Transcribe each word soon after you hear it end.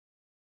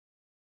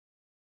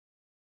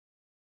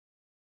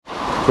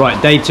Right,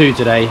 day 2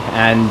 today,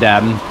 and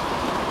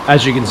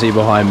as you can see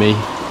behind me,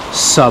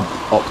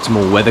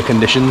 sub-optimal weather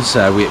conditions.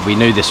 We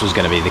knew this was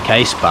going to be the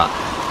case, but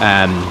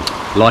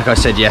like I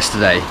said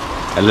yesterday,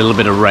 a little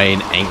bit of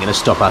rain ain't going to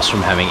stop us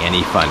from having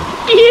any fun.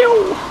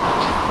 Ew!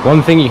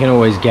 One thing you can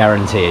always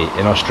guarantee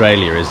in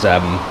Australia is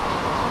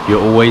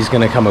you're always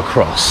going to come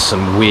across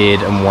some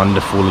weird and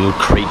wonderful little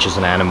creatures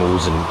and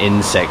animals and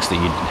insects that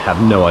you have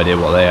no idea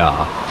what they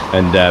are.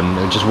 And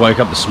I just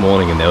woke up this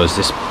morning and there was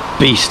this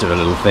beast of a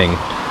little thing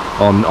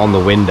on the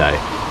window.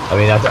 I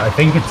mean, I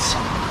think it's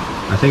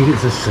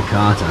a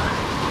cicada,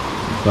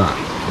 but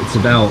it's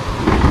about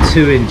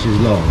 2 inches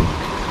long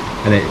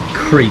and it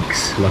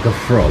creaks like a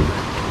frog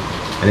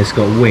and it's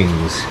got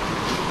wings,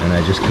 and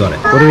I just got it.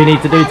 What do we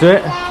need to do to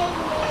it?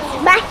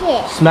 Smack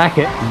it. Smack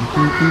it.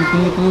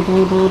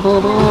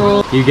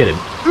 You get him.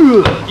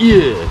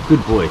 Yeah,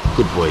 good boy,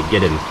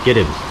 get him.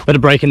 Better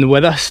break in the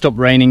weather, stop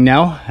raining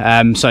now.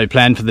 So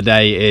plan for the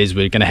day is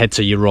we're going to head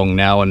to Wrangler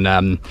now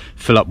and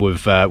fill up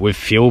with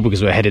fuel,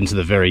 because we're heading to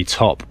the very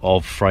top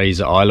of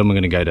Fraser Island. We're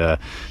going to go to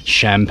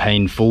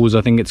Champagne Falls,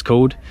 I think it's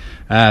called.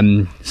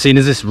 Seeing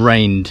as this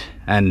rained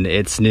and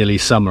it's nearly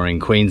summer in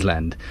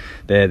Queensland,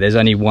 there's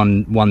only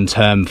one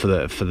term for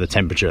the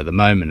temperature at the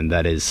moment, and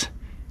that is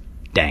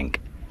dank.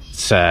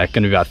 It's going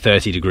to be about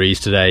 30 degrees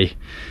today.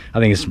 I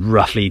think it's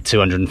roughly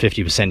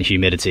 250%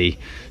 humidity.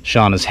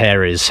 Shana's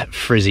hair is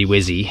frizzy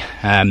wizzy,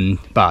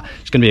 but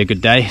it's going to be a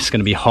good day. It's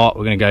going to be hot.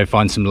 We're going to go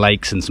find some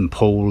lakes and some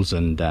pools,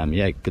 and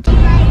yeah, good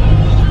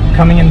time.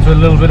 Coming into a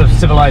little bit of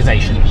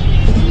civilization.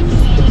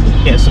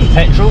 Get some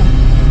petrol.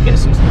 Get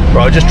some.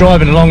 Right, I was just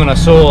driving along and I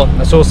saw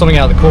something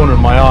out of the corner of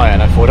my eye,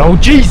 and I thought, oh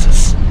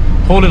Jesus,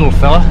 poor little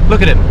fella.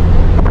 Look at him.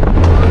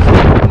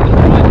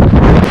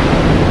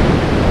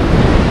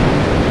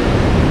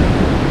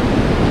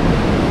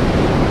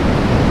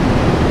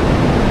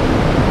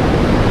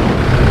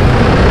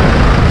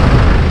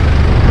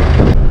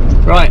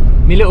 Right,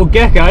 me little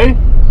gecko,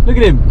 look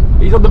at him,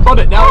 he's on the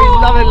bonnet now, he's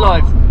loving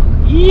life.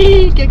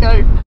 Yee,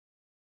 gecko.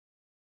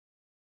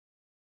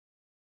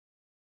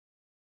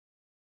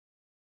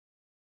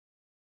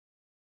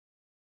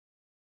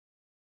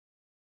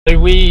 So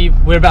we're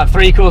about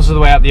 3/4 of the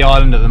way up the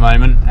island at the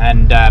moment,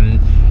 and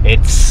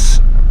it's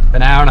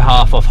an hour and a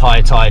half off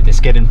high tide. It's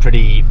getting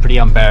pretty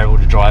unbearable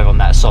to drive on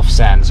that soft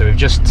sand, so we've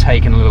just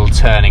taken a little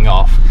turning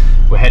off.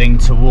 We're heading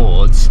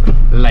towards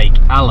Lake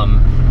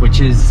Alum, which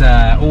is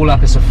all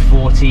up, it's a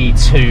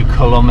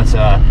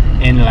 42-kilometre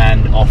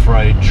inland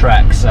off-road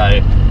track,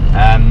 so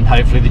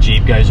hopefully the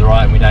Jeep goes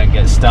alright and we don't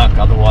get stuck.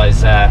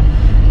 Otherwise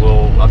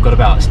I've got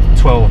about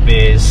 12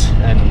 beers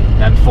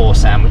and 4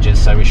 sandwiches,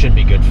 so we should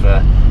be good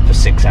for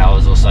 6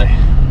 hours or so.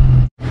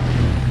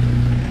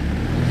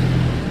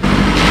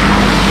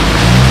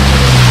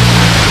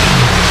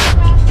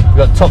 We've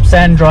got top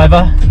sand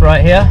driver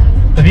right here.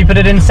 Have you put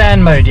it in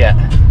sand mode yet?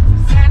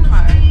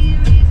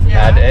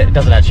 Yeah. It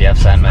doesn't actually have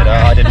sand mode.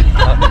 I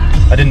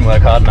didn't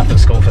work hard enough at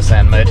school for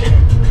sand mode.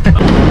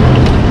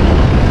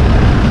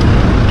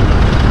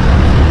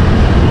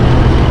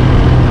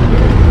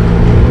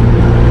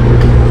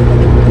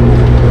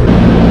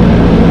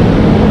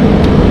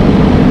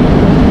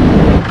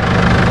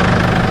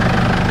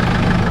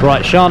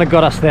 Right, Shana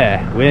got us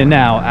there. We're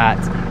now at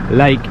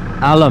Lake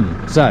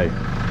Alum. So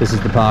this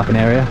is the parking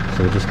area.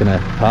 So we're just going to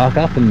park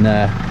up and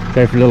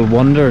go for a little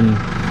wander and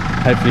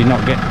hopefully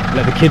not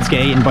let the kids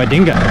get eaten by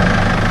dingo.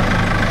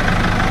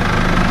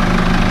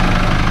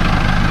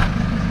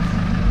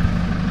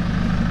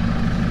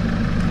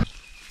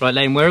 Right,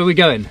 Lane, where are we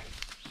going?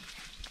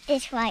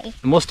 This way.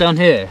 And what's down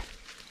here?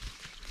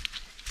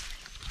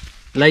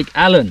 Lake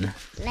Allen.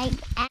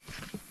 Lake Allen.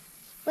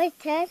 Where's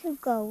turtle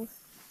goes?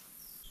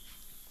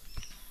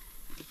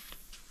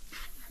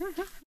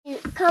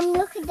 Come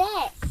look at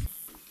this.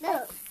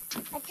 Look,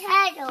 a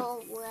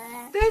turtle.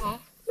 Look,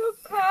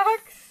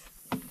 Pax.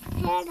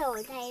 Turtle.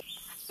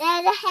 There's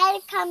a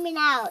head coming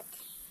out.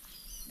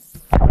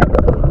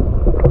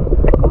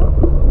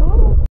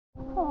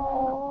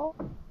 Oh.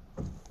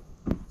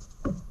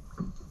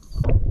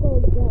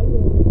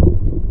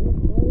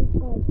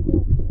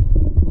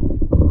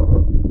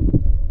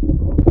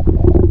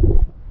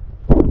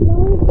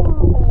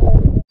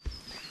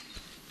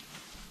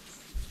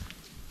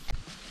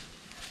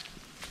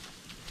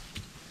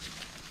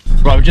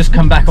 Right, we've just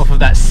come back off of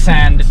that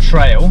sand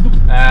trail,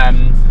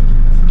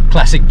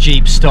 classic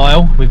Jeep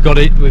style. We've got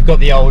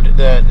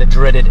the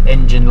dreaded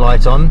engine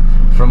light on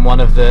from one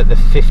of the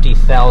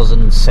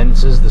 50,000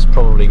 sensors. That's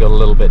probably got a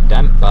little bit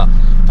damp, but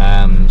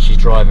she's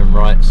driving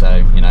right,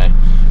 so you know,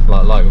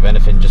 like with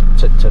anything, just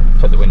to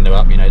put the window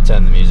up, you know,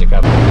 turn the music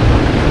up.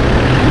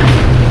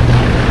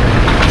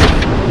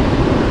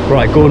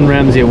 Right, Gordon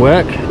Ramsay at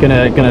work.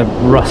 Gonna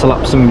rustle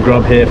up some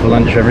grub here for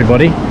lunch for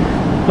everybody.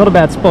 Not a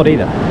bad spot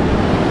either.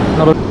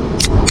 Not a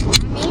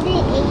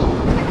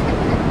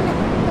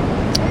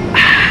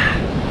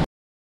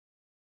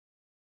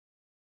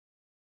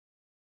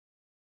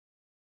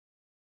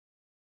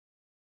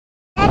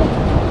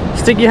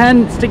Stick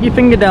your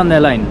finger down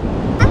there, Lane.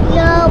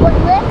 No, no.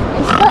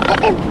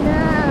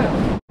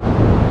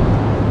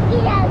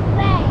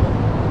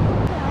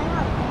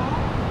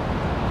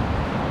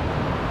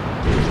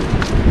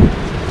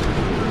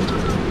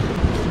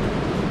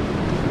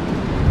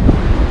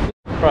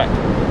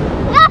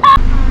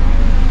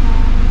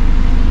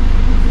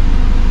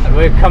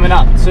 we're coming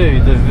up to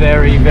the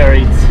very,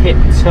 very tip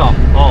top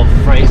of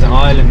Fraser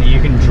Island that you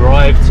can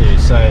drive to.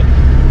 So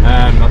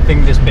I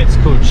think this bit's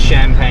called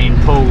Champagne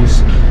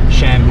Pools,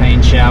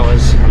 Champagne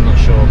Showers, I'm not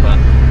sure, but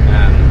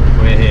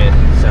we're here.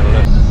 Let's have a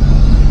look.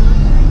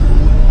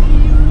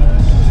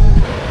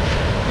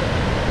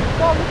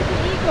 Oh, look at the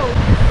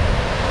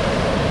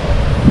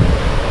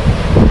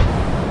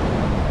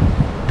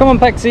eagle. Come on,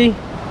 Paxi.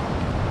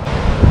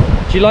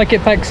 Do you like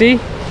it, Paxi?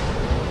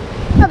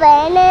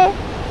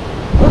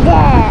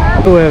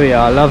 Oh, here we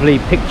are, lovely,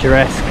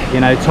 picturesque, you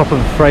know, top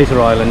of Fraser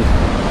Island.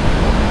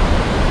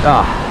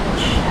 Ah,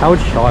 how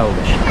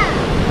childish.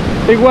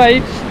 Big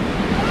waves.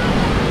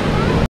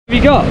 What have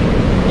you got? A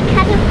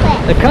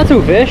cuttlefish. A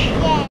cuttlefish?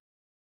 Yeah.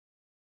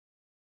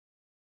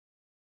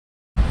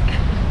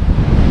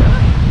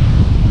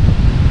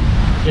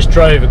 Just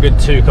drove a good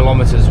 2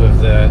 kilometers with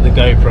the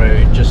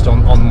GoPro just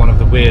on one of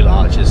the wheel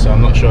arches, so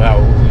I'm not sure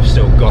how we've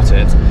still got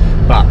it,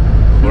 but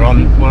we're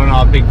on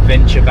our big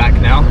venture back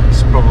now.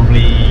 It's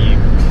probably,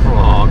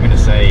 I'm going to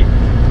say,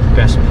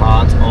 best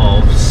part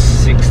of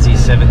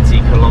 60-70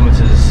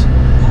 kilometers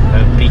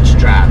of beach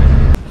driving.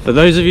 For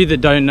those of you that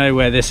don't know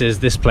where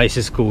this place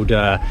is called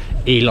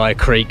Eli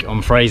Creek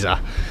on Fraser,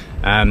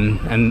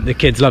 and the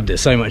kids loved it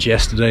so much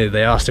yesterday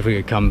they asked if we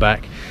could come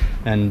back,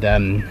 and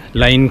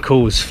Lane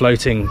calls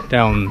floating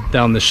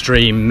down the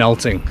stream,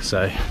 melting,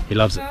 so he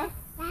loves it.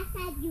 That's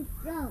how you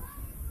float.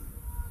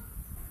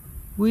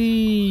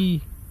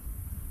 Whee!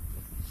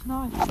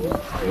 Nice.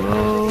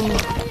 Whoa.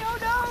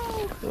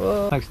 Oh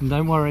no! Paxton,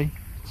 don't worry,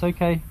 it's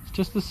okay, it's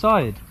just the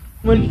side.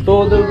 Went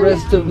for the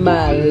rest of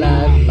my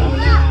life.